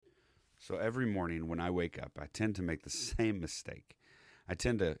So every morning when I wake up, I tend to make the same mistake. I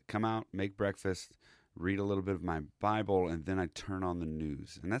tend to come out, make breakfast, read a little bit of my Bible, and then I turn on the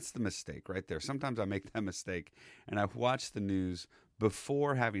news. And that's the mistake right there. Sometimes I make that mistake and I watch the news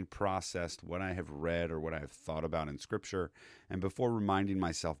before having processed what I have read or what I have thought about in Scripture, and before reminding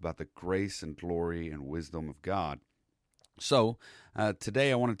myself about the grace and glory and wisdom of God. So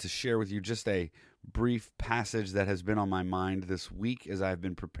today I wanted to share with you just a brief passage that has been on my mind this week as I've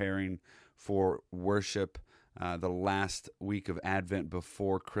been preparing for worship the last week of Advent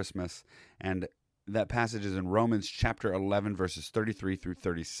before Christmas. And that passage is in Romans chapter 11, verses 33 through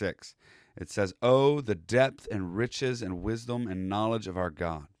 36. It says, "Oh, the depth and riches and wisdom and knowledge of our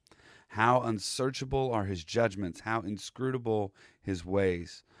God! How unsearchable are his judgments, how inscrutable his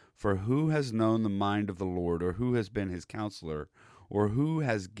ways! For who has known the mind of the Lord, or who has been his counselor, or who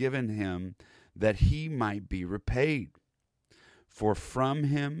has given him that he might be repaid? For from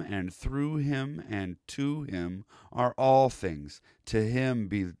him and through him and to him are all things. To him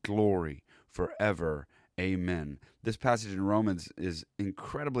be glory forever. Amen." This passage in Romans is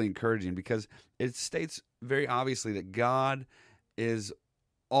incredibly encouraging because it states very obviously that God is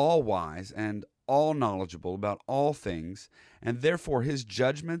all wise and all knowledgeable about all things, and therefore his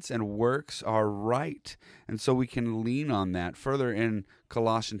judgments and works are right. And so we can lean on that. Further in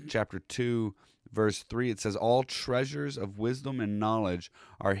Colossians chapter 2, verse 3, it says, "All treasures of wisdom and knowledge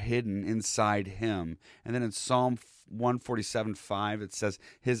are hidden inside him." And then in Psalm 147:5, it says,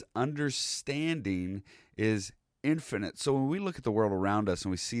 "His understanding is infinite." So when we look at the world around us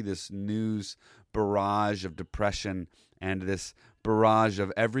and we see this news barrage of depression and this barrage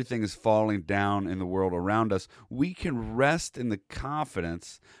of everything is falling down in the world around us, we can rest in the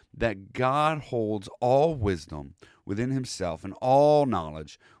confidence that God holds all wisdom within himself and all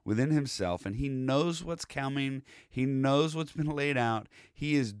knowledge within himself, and he knows what's coming. He knows what's been laid out.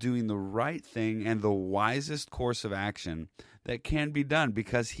 He is doing the right thing and the wisest course of action that can be done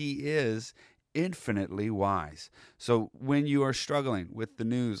because he is infinitely wise. So when you are struggling with the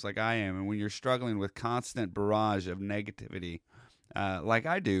news like I am, and when you're struggling with constant barrage of negativity like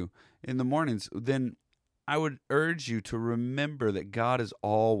I do in the mornings, then I would urge you to remember that God is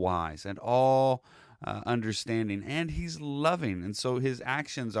all wise and all understanding, and he's loving. And so his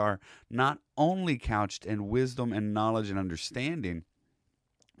actions are not only couched in wisdom and knowledge and understanding,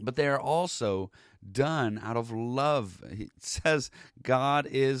 but they are also done out of love. It says God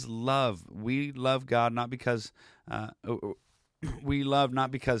is love. We love God not because we love,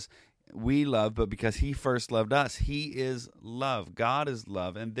 but because he first loved us. He is love. God is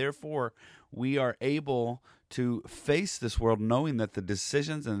love. And therefore, we are able to face this world knowing that the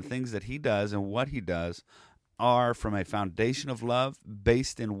decisions and the things that he does and what he does are from a foundation of love,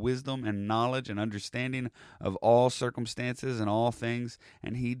 based in wisdom and knowledge and understanding of all circumstances and all things,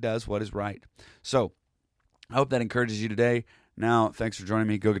 and he does what is right. So I hope that encourages you today. Now, thanks for joining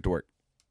me. Go get to work.